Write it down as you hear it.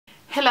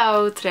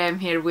Hello, today I'm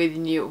here with a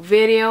new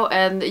video,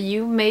 and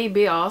you may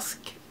be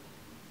asked,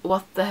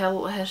 what the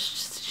hell has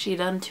she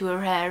done to her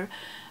hair?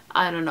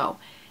 I don't know.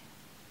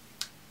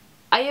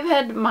 I have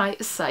had my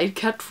side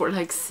cut for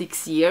like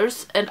 6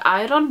 years and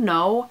I don't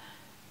know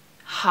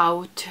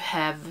how to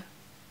have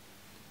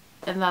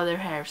another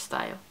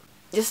hairstyle.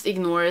 Just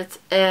ignore it.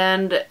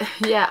 And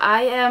yeah,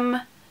 I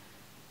am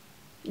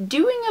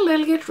doing a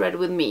little get ready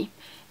with me,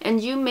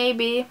 and you may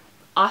be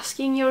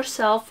asking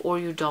yourself, or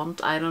you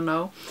don't, I don't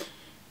know,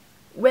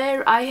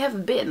 where I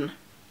have been.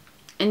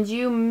 And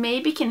you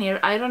maybe can hear,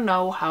 I don't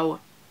know how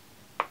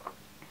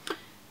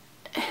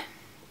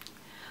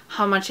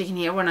much you can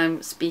hear when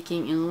I'm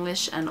speaking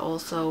English, and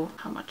also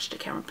how much the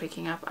camera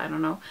picking up, I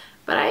don't know,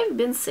 but I've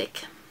been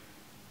sick.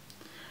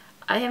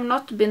 I have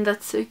not been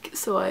that sick,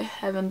 so I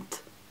have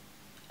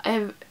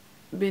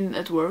been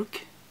at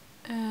work,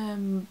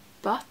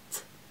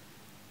 but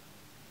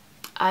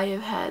I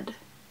have had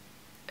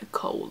a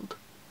cold,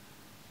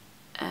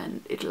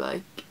 and it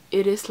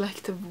is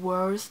like the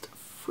worst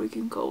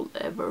freaking cold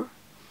ever.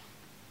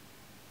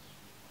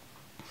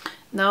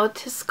 Now it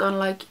has gone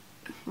like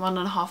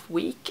 1.5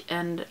 weeks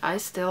and I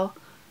still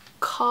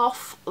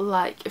cough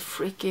like a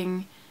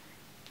freaking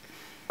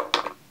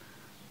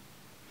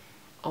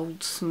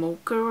old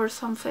smoker or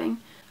something.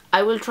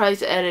 I will try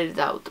to edit it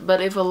out,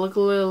 but if I look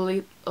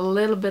a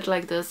little bit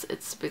like this,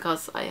 it's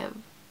because I have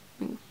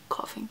been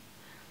coughing.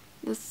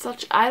 It's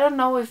such, I don't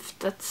know if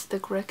that's the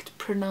correct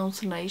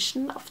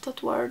pronunciation of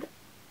that word.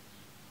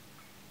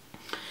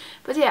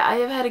 But yeah, I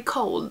have had a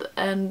cold,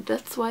 and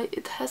that's why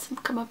it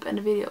hasn't come up in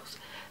the videos.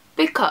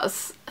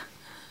 Because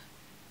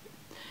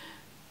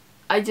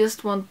I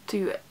just want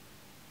to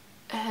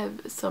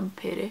have some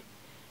pity.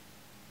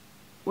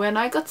 When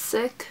I got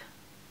sick,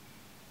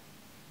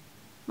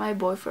 my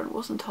boyfriend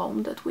wasn't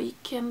home that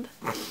weekend.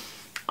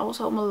 I was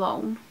home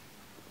alone,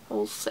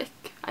 all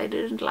sick. I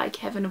didn't like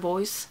having a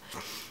voice.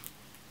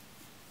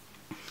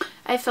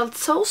 I felt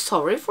so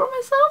sorry for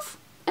myself,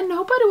 and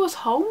nobody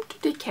was home to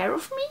take care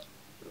of me.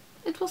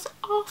 It was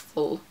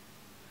awful.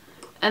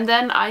 And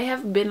then I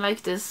have been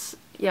like this,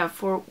 yeah,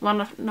 for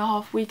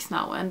 1.5 weeks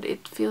now, and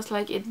it feels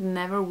like it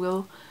never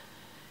will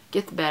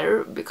get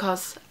better,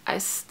 because I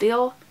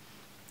still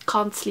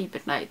can't sleep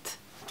at night.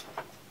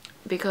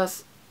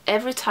 Because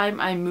every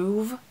time I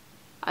move,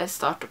 I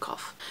start to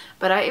cough.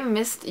 But I have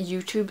missed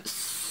YouTube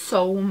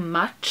so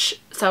much,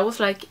 so I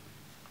was like,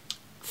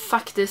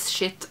 fuck this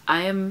shit,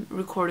 I am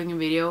recording a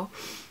video.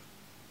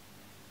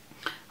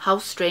 How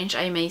strange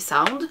I may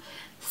sound.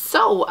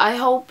 So I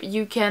hope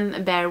you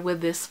can bear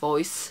with this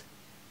voice,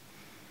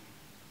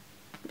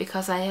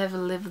 because I have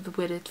lived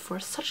with it for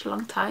such a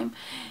long time.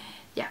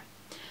 Yeah.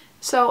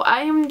 So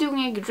I am doing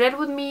a get ready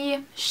with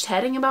me,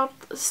 chatting about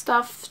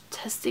stuff,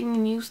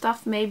 testing new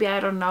stuff, maybe, I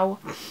don't know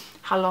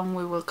how long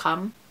we will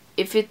come.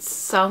 If it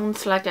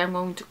sounds like I'm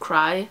going to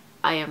cry,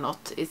 I am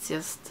not. It's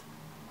just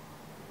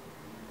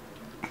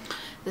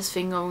this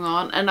thing going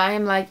on, and I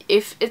am like,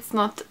 if it's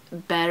not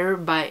better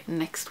by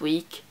next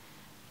week,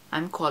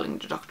 I'm calling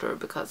the doctor,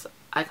 because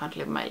I can't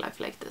live my life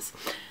like this.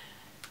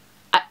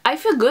 I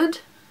feel good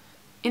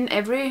in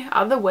every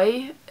other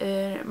way.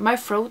 My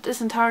throat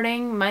isn't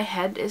hurting, my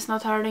head is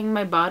not hurting,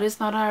 my body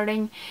is not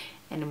hurting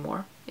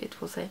anymore,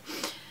 it will say.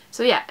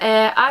 So yeah,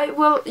 I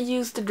will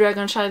use the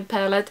Dragon Child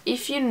palette.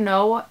 If you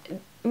know,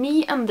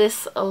 me and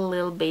this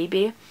little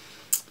baby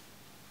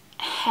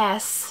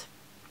has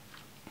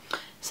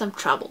some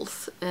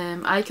troubles.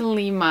 I can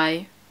leave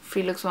my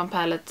Freelux One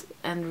palette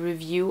and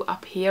review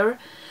up here,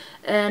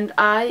 and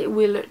I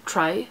will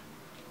try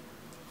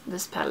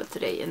this palette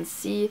today and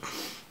see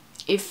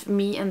if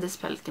me and this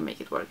palette can make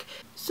it work.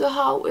 So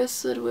how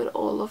is it with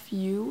all of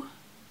you?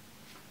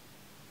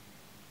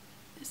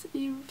 Is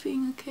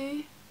everything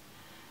okay?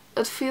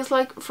 It feels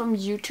like from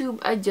YouTube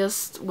I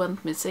just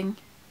went missing.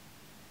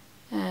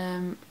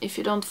 If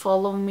you don't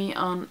follow me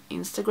on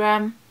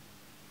Instagram,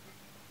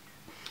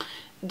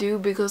 do,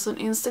 because on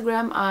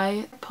Instagram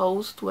I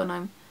post when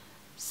I'm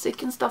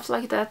sick and stuff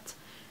like that.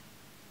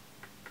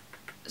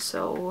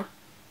 So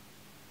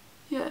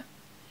yeah,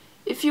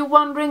 if you're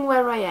wondering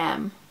where I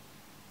am,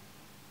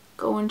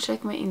 go and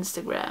check my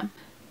Instagram.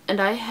 And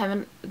I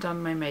haven't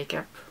done my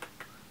makeup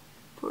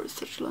for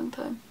such a long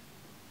time.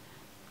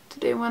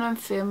 Today when I'm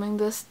filming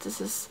this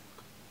is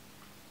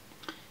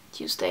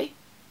Tuesday,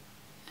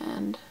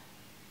 and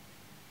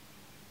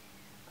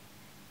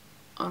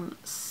on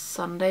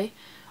Sunday,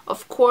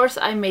 of course,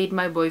 I made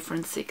my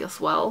boyfriend sick as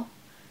well.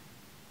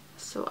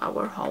 So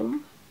our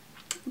home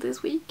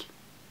this week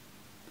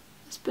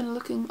has been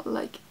looking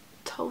like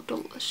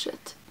total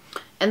shit.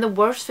 And the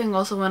worst thing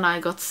also, when I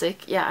got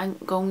sick, yeah, I'm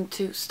going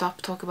to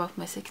stop talking about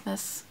my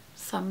sickness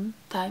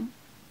sometime,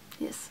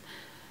 yes.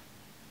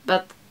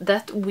 But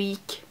that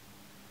week,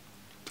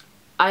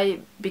 I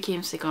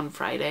became sick on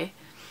Friday.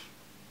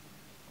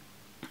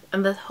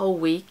 And that whole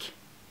week,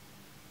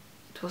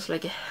 it was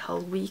like a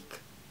hell week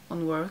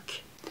on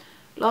work.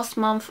 Last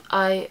month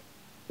I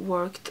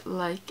worked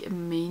like a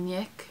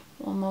maniac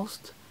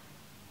almost.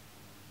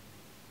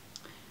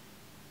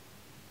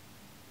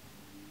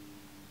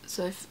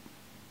 So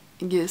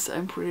guess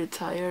I'm pretty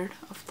tired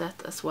of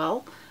that as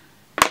well.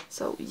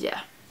 So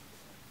yeah.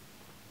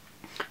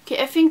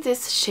 Okay, I think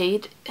this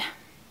shade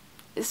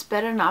is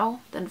better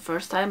now than the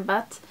first time,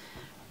 but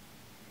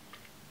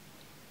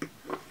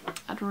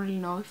I don't really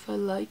know if I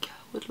like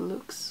how it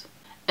looks.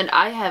 And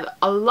I have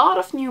a lot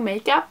of new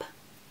makeup,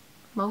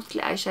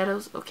 mostly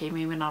eyeshadows. Okay,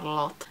 maybe not a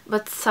lot,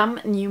 but some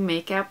new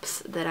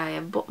makeups that I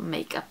have bought.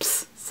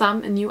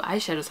 Some new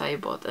eyeshadows I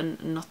have bought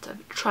and not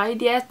have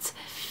tried yet.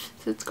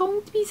 So it's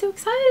going to be so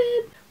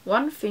excited.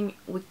 One thing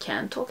we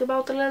can talk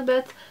about a little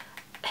bit,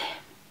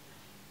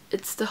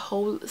 it's the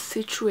whole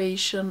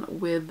situation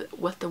with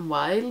Wet n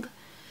Wild.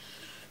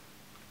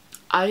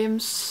 I am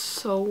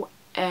so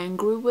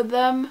angry with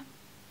them.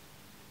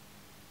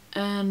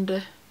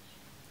 And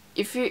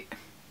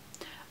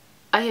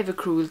I have a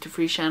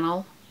cruelty-free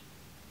channel.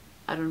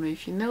 I don't know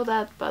if you know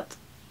that, but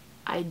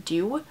I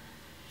do.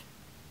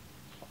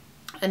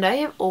 And I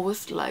have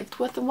always liked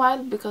Wet n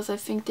Wild because I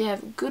think they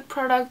have good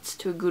products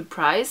to a good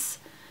price.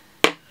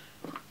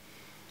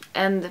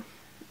 And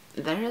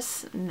there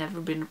has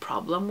never been a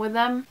problem with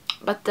them.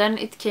 But then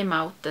it came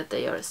out that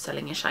they are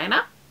selling in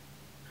China.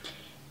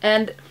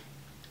 And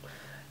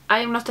I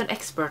am not an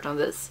expert on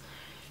this.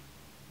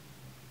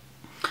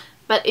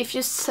 But if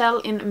you sell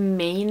in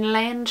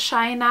mainland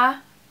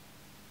China,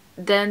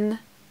 then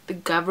the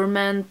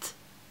government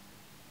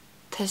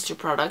tests your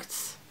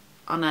products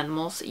on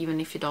animals, even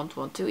if you don't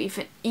want to.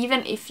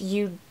 Even if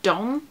you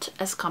don't,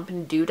 as a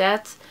company, do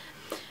that,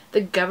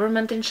 the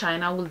government in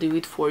China will do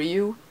it for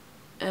you,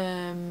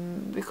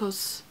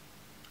 because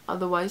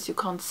otherwise you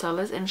can't sell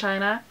it in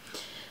China.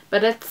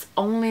 But it's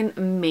only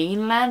in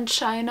mainland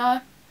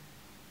China.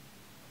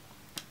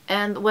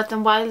 And Wet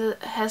n Wild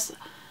has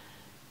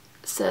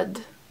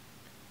said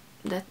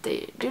that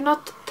they do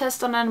not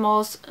test on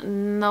animals.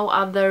 No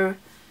other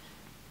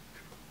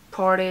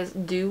parties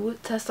do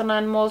test on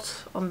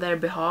animals on their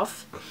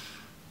behalf.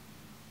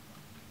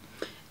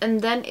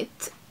 And then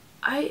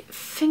I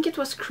think it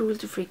was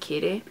Cruelty Free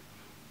Kitty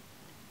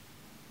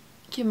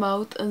came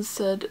out and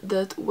said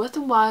that Wet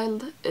n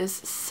Wild is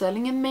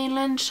selling in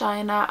mainland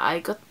China. I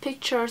got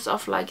pictures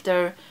of like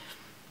their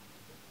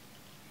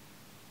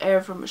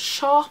air from a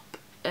shop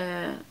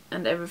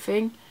and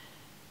everything.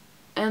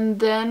 And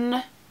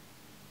then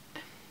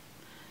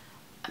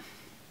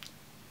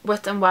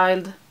Wet n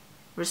Wild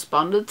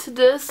responded to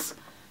this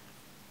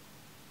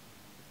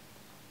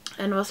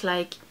and was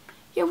like,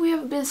 yeah, we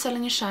have been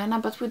selling in China,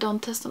 but we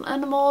don't test on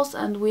animals,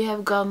 and we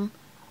have gone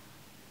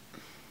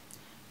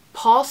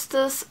past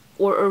this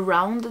or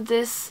around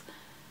this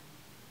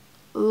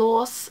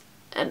laws.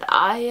 And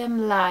I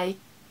am like,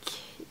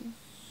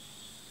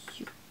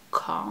 you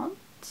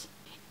can't.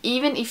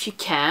 Even if you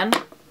can,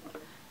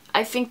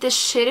 I think the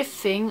shitty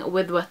thing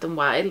with Wet n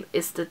Wild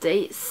is that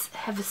they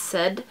have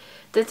said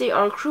that they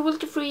are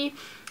cruelty free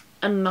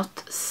and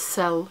not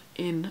sell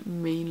in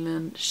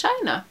mainland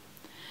China.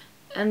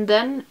 And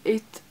then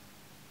it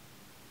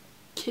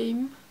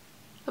came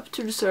up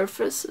to the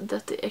surface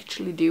that they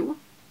actually do.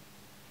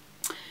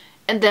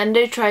 And then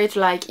they tried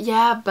like,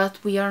 yeah, but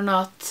we're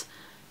not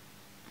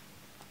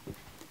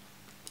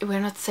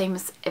same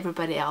as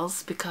everybody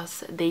else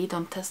because they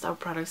don't test our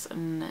products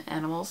on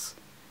animals.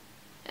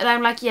 And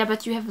I'm like, yeah,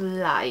 but you have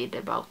lied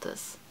about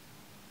this.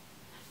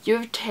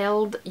 You've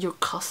told your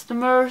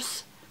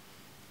customers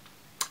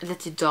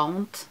that you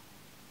don't,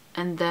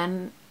 and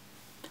then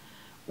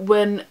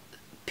when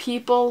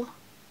people, how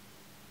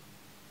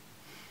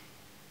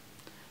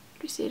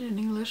do you say it in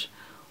English?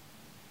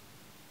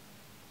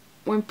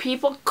 When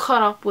people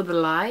cut up with a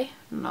lie,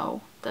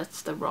 no,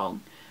 that's the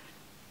wrong.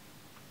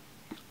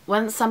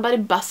 When somebody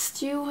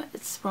busts you,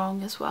 it's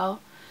wrong as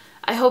well.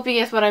 I hope you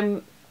get what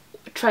I'm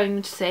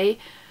trying to say.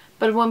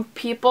 But when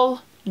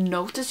people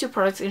notice your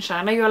products in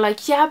China, you're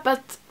like, yeah,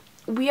 but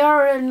we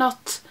are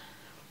not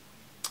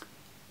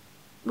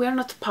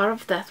part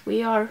of that.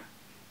 We are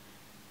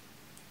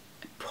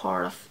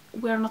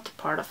not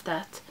part of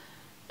that.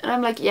 And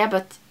I'm like, yeah,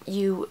 but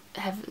you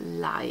have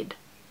lied.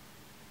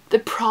 The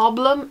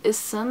problem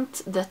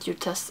isn't that you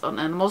test on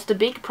animals. The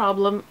big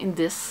problem in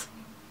this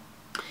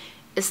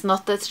is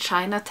not that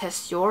China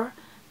tests your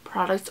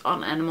products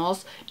on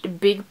animals. The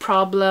big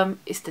problem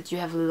is that you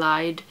have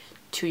lied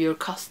to your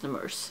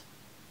customers.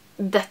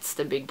 That's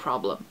the big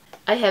problem.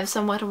 I have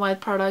some Wet n Wild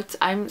products.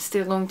 I'm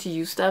still going to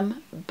use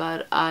them,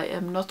 but I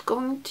am not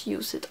going to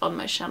use it on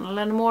my channel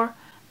anymore.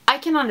 I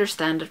can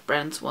understand that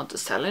brands want to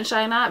sell in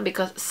China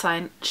because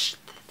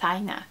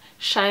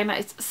China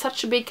is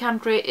such a big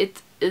country.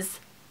 It is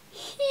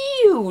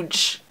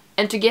huge.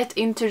 And to get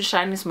into the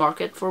Chinese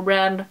market for a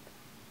brand,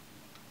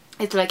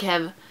 it's like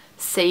have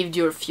saved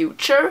your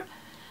future.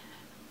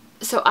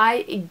 So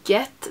I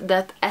get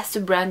that as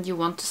a brand you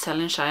want to sell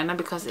in China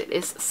because it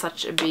is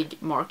such a big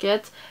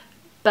market.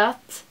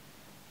 But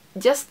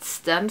just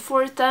stand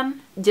for it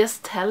then.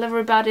 Just tell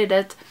everybody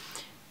that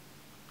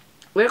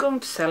we're going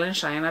to sell in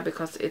China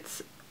because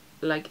it's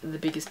like the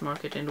biggest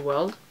market in the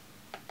world.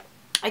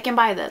 I can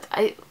buy that.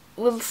 I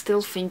will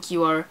still think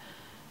you are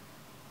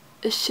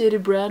a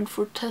shitty brand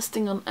for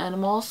testing on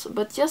animals,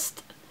 but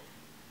just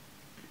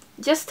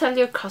just tell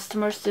your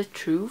customers the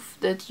truth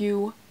that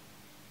you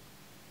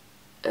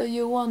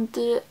want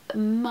the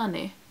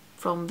money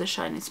from the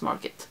Chinese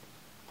market.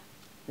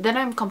 Then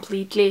I'm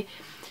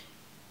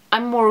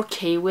more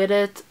okay with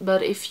it.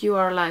 But if you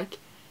are like,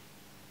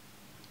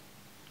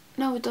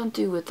 no, don't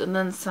do it, and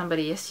then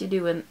somebody, yes you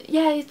do, and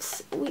yeah,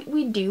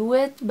 we do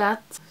it,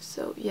 but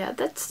so yeah,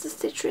 that's the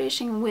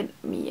situation with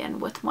me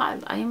and Wet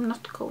Wild. I am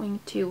not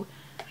going to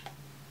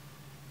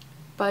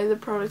buy the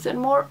products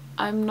anymore.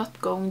 I'm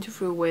not going to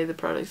throw away the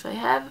products I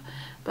have,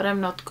 but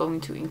I'm not going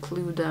to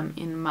include them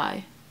in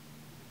my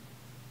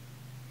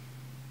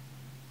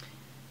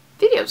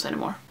videos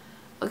anymore.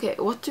 Okay,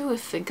 what do we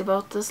think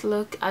about this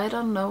look? I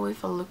don't know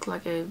if I look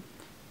like a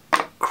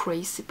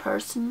crazy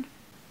person,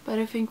 but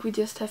I think we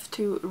just have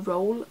to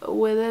roll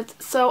with it.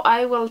 So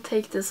I will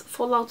take this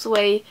fallouts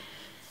away,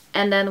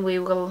 and then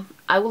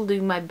I will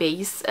do my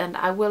base, and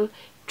I will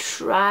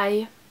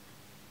try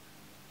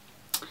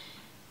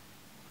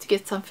to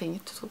get something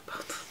to talk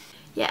about.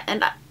 Yeah,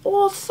 and I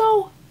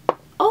also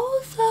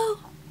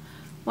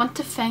want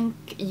to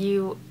thank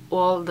you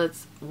all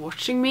that's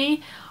watching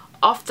me.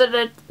 After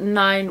that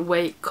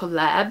 9-way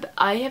collab,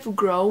 I have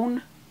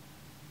grown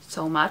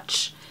so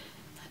much,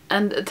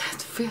 and that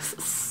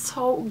feels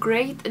so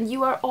great, and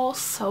you are all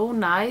so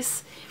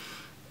nice.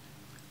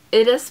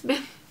 It has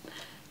been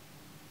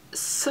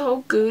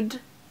so good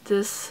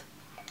this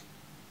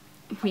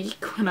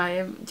week when I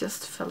have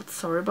just felt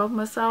sorry about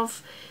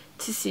myself,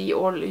 to see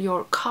all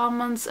your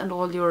comments and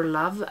all your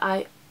love.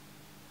 I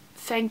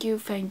thank you.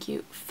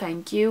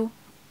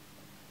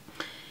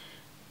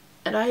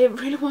 And I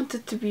really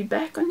wanted to be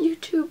back on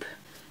YouTube.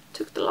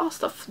 Took the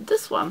last of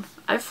this one.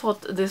 I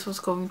thought this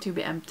was going to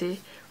be empty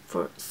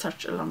for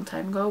such a long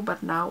time ago,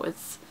 but now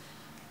it's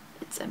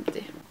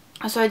empty.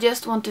 So I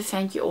just want to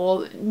thank you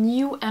all,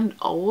 new and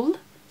old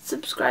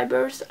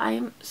subscribers. I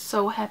am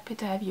so happy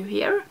to have you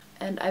here,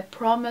 and I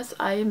promise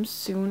I am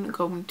soon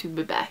going to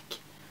be back.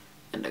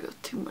 And I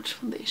got too much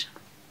foundation.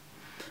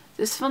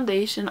 This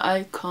foundation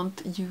I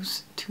can't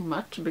use too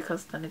much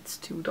because then it's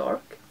too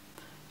dark.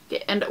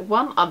 Okay, and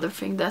one other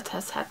thing that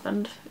has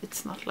happened,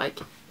 it's not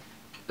like,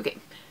 okay,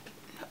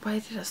 why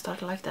did I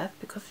start like that?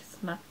 Because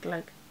it's not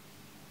like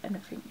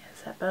anything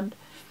has happened.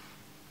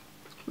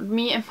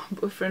 Me and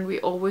my boyfriend, we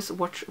always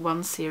watch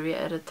one series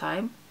at a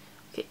time.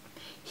 Okay,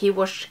 he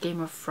watched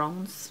Game of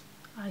Thrones,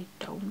 I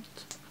don't.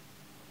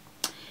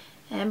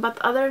 But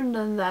other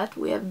than that,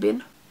 we have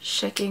been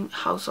checking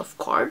House of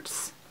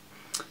Cards.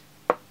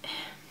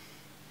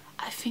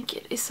 I think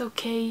it is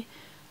okay.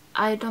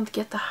 I don't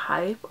get the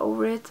hype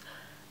over it.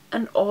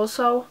 And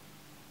also,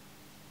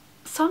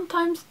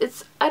 sometimes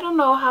it's, I don't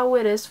know how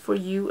it is for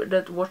you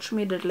that watch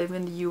me that live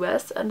in the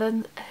US and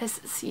then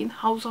has seen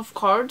House of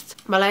Cards,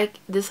 but like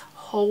this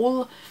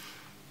whole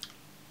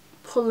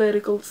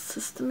political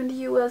system in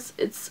the US,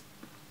 it's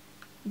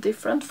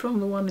different from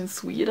the one in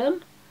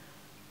Sweden.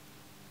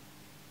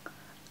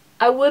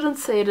 I wouldn't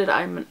say that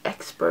I'm an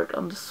expert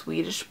on the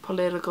Swedish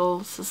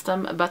political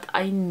system, but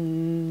I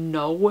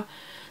know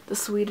the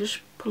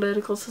Swedish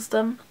political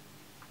system.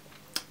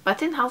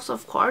 But in House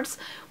of Cards,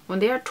 when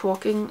they are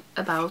talking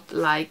about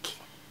like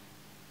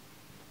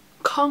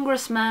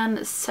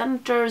congressmen,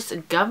 senators,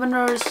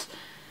 governors,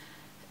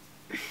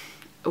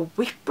 a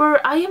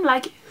whipper, I am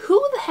like,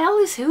 who the hell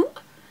is who?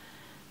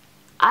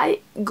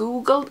 I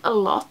googled a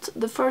lot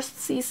the first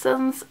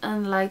seasons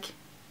and like,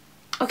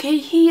 okay,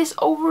 he is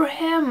over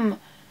him.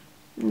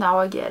 Now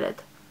I get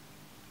it.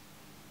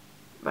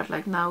 But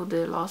like now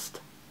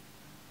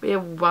we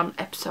have one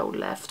episode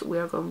left. We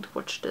are going to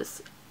watch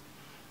this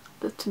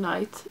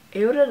tonight.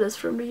 Eura is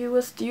from the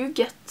US. Do you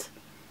get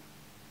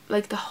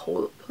like the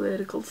whole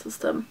political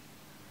system?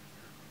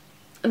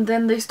 And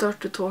then they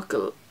start to talk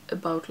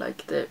about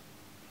like the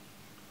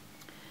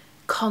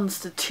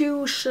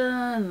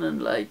constitution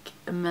and like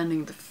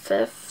amending the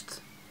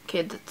fifth.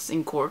 Okay, that's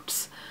in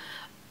courts.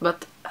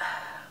 But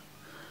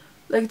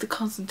like the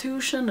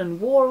constitution and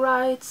war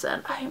rights,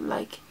 and I am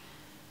like,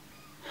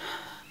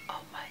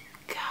 oh my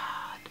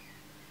god,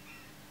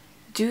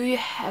 do you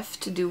have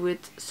to do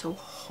it so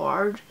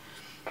hard?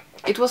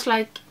 It was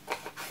like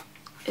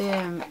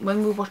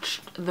when we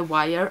watched The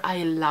Wire.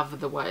 I love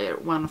The Wire,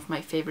 one of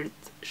my favorite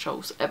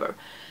shows ever.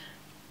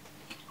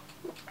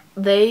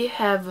 They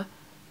have,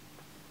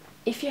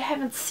 if you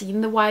haven't seen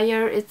The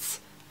Wire,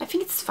 I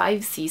think it's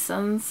 5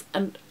 seasons,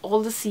 and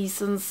all the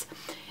seasons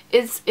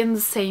is in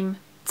the same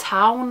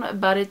town,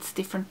 but it's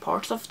different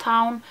parts of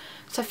town.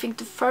 So I think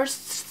the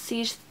first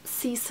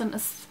season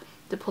is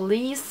the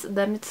police,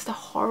 then it's the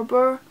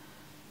harbor,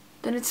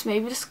 then it's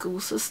maybe the school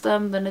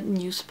system, then a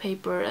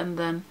newspaper, and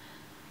then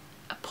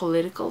a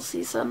political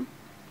season,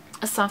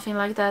 something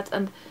like that.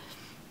 And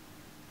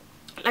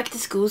like the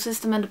school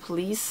system and the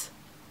police,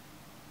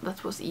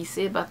 that was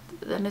easy, but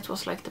then it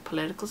was like the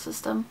political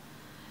system,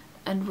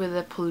 and with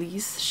a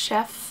police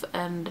chef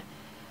and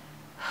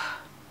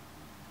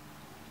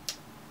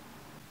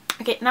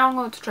okay, now I'm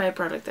going to try a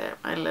product that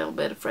I'm a little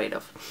bit afraid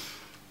of.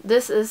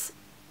 This is,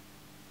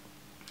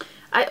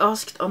 I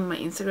asked on my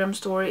Instagram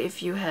story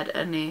if you had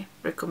any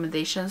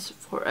recommendations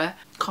for a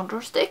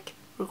contour stick,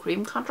 for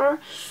cream contour.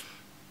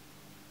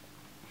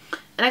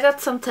 And I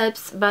got some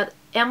tips, but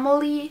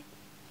Emily,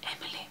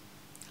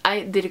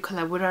 I did a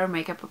collab with her,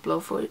 Makeup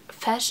Upload for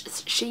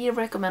Fesh. She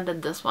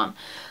recommended this one.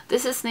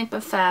 This is Snip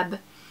and Fab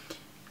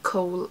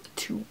Coal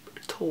Tube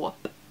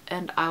Top.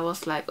 And I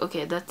was like,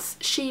 okay, that's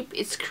cheap,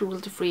 it's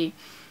cruelty free.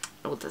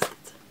 I will test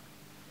it.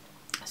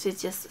 So it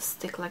just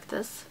stick like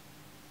this.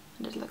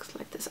 And it looks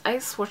like this. I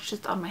swatched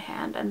it on my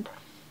hand and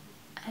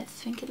I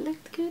think it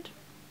looked good.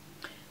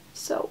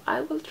 So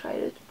I will try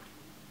it.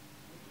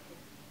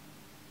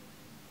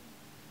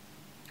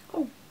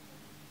 Oh.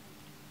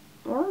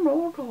 I don't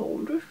know how to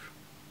hold it.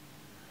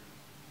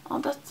 Oh,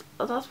 that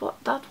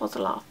was a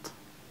lot.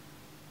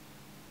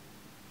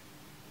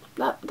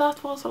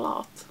 That was a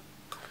lot.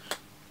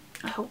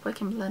 I hope I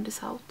can blend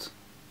this out,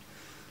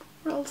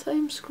 or else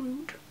I'm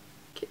screwed.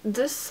 Okay,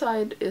 this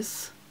side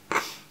is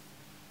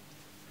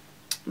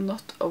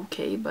not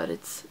okay, but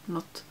it's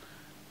not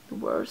the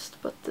worst.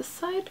 But this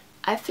side,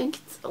 I think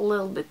it's a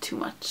little bit too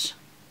much.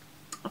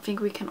 I think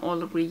we can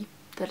all agree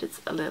that it's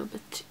a little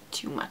bit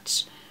too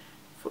much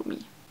for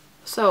me.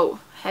 So,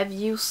 have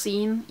you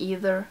seen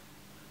either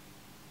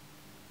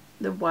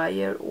The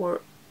Wire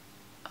or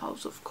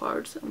House of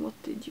Cards, and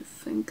what did you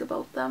think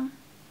about them?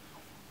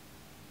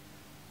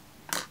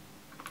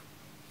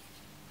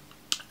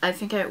 I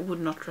think I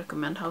would not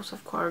recommend House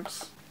of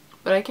Cards,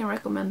 but I can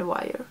recommend The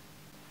Wire.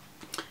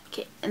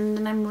 Okay, and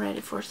then I'm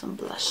ready for some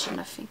blush, and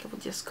I think I will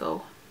just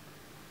go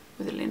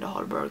with the Linda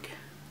Hallberg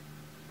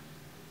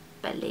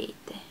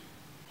Palette.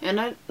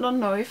 And I don't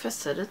know if I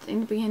said it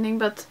in the beginning,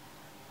 but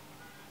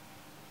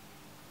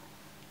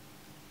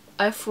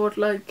I thought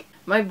like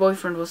my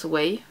boyfriend was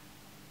away.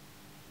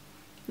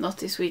 Not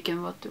this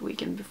weekend, but the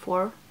weekend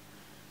before.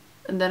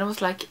 And then I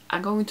was like,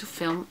 I'm going to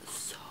film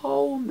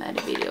so many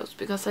videos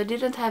because I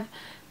didn't have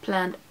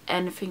planned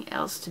anything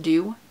else to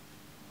do.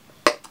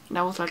 And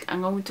I was like,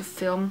 I'm going to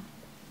film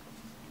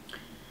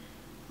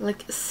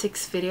like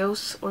 6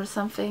 videos or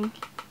something.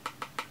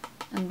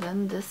 And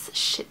then this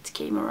shit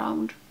came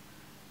around.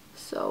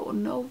 So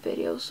no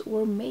videos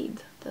were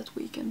made that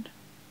weekend.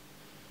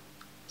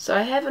 So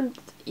I haven't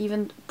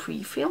even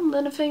pre-filmed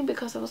anything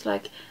because I was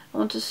like, I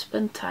want to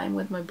spend time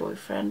with my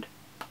boyfriend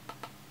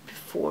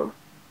before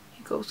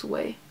he goes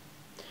away.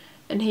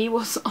 And he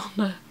was on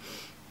a...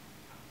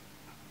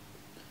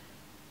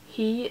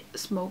 He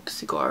smoked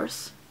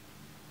cigars.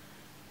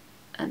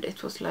 And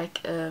it was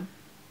like a...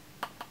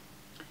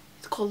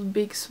 It's called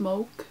Big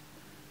Smoke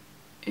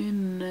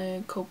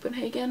in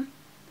Copenhagen.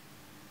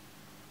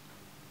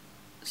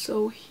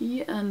 So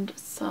he and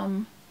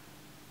some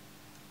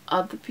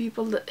other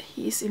people, that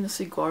he's in a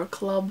cigar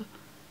club,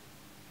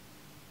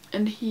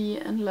 and he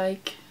and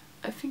like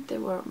I think they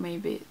were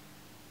maybe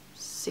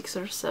 6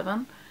 or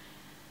 7,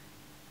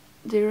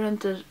 they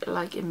rented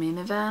like a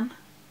minivan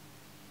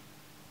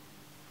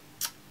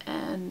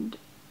and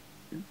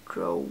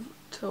drove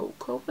to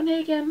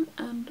Copenhagen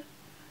and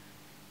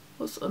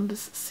was on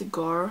this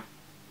cigar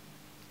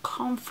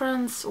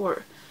conference,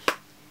 or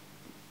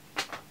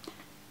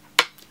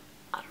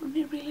I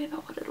don't really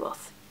know what it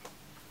was.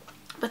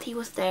 But he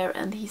was there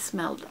and he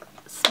smelled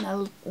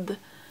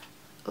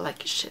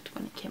like shit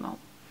when he came out.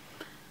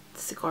 The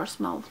cigar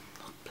smelled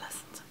not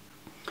pleasant.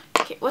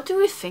 Okay, what do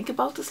we think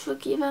about this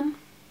look even?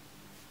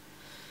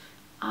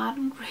 I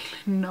don't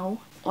really know.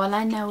 All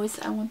I know is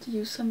I want to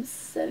use some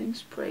setting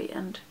spray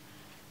and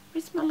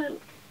smell a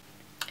little.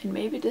 And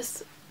maybe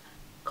this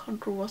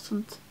contour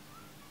wasn't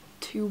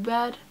too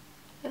bad.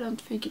 I don't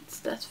think it's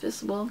that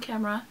visible on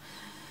camera.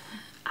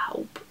 I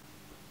hope.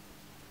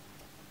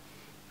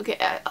 Okay,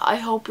 I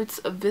hope it's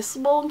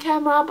visible on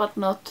camera, but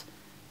not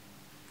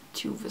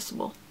too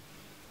visible.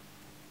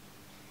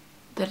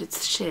 That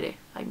it's shitty,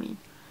 I mean.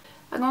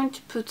 I'm going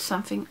to put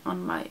something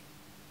on my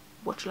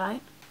watch line.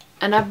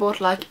 And I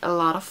bought like a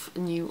lot of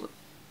new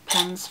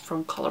pens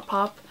from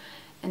Colourpop.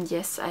 And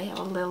yes, I have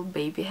a little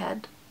baby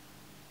head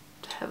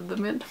to have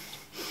them in.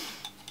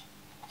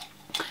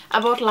 I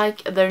bought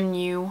like their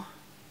new,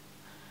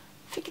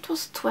 I think it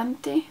was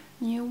 20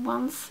 new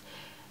ones.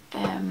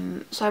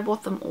 So I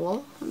bought them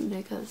all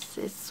because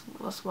it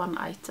was one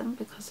item,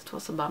 because it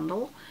was a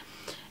bundle.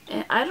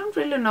 I don't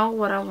really know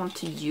what I want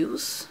to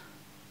use.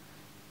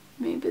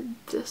 Maybe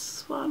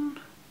this one.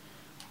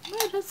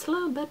 Well, that's a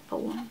little bit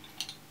bold.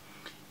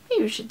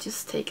 Maybe we should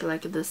just take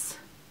like this.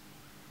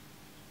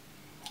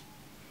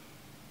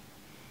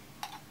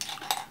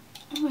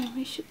 Maybe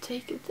we should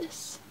take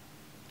this.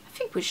 I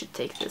think we should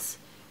take this.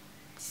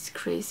 This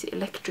crazy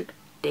electric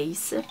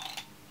daisy.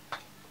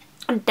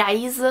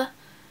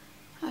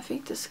 I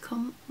think this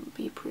can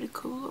be pretty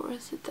cool, or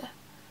is it a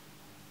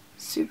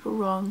super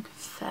wrong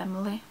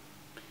family?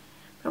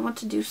 But I want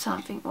to do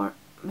something, or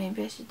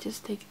maybe I should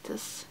just take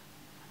this.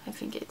 I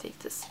think I take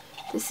this.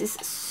 This is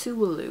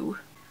Sulu.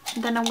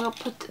 And then I will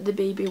put the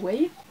baby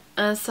away.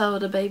 So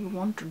the baby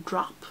won't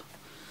drop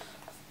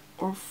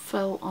or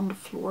fell on the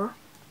floor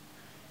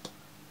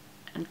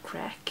and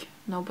crack.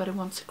 Nobody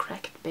wants a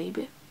cracked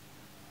baby.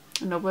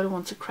 Nobody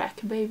wants a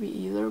cracked baby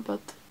either,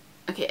 but...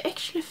 Okay, I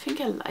actually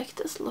think I like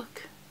this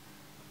look.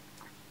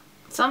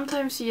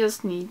 Sometimes you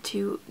just need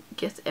to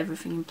get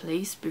everything in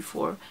place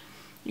before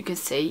you can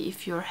say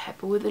if you're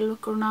happy with the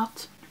look or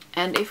not.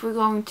 And if we're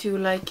going to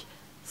like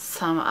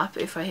sum up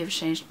if I have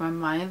changed my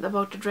mind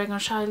about the Dragon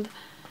Child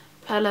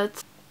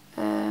palette,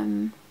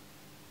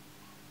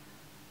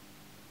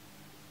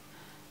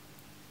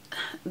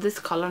 this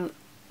color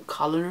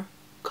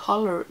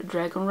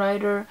Dragon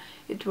Rider,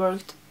 it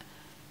worked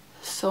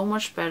so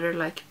much better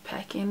like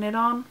packing it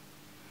on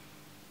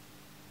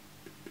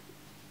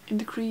in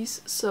the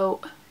crease.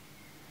 So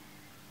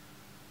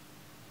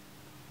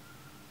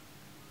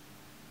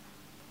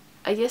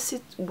I guess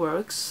it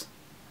works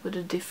with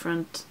a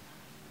different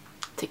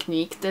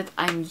technique that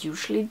I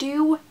usually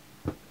do.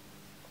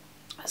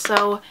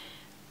 So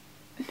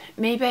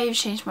maybe I've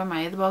changed my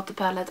mind about the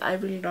palette, I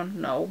really don't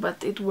know,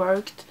 but it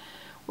worked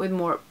with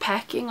more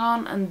packing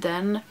on and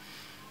then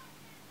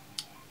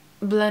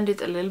blend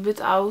it a little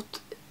bit out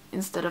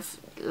instead of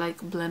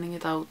like blending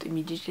it out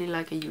immediately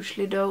like I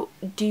usually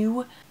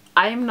do.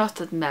 I'm not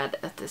that mad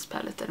at this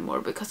palette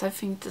anymore because I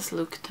think this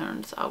look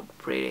turns out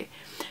pretty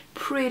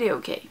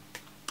okay.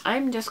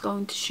 I'm just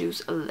going to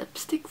choose a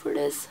lipstick for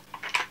this.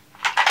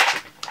 I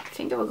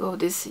think I will go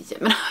with this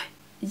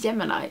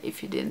Gemini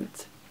if you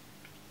didn't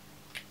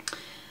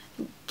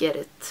get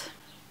it.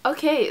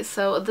 Okay,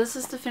 so this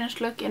is the finished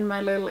look in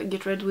my little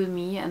get ready with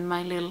me and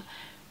my little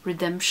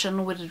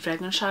redemption with the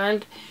Dragon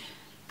Child.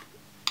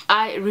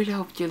 I really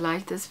hope you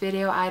liked this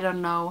video. I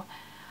don't know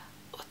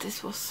what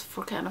this was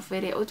for kind of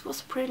video. It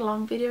was a pretty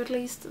long video, at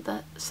least,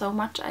 that so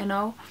much I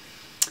know.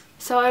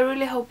 So I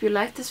really hope you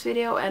liked this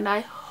video, and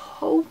I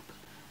hope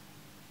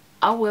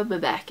I will be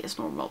back as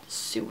normal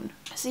soon.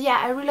 So yeah,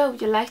 I really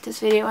hope you liked this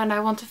video, and I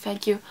want to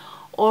thank you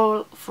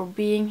all for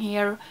being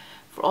here,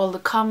 for all the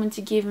comments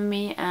you give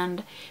me,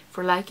 and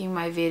for liking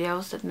my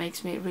videos. That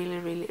makes me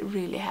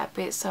really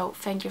happy, so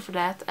thank you for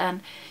that.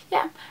 And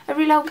yeah, I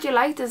really hope you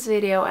liked this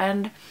video,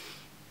 and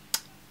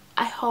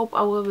I hope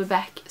I will be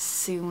back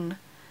soon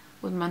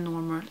with my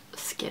normal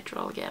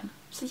schedule again.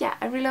 So yeah,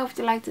 I really hope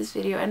you liked this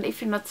video, and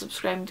if you're not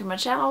subscribing to my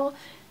channel,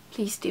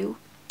 please do.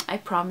 I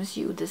promise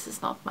you this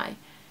is not my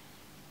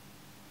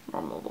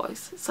normal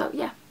voice. So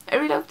yeah, I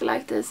really hope you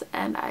like this,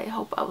 and I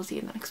hope I will see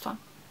you in the next one.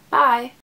 Bye!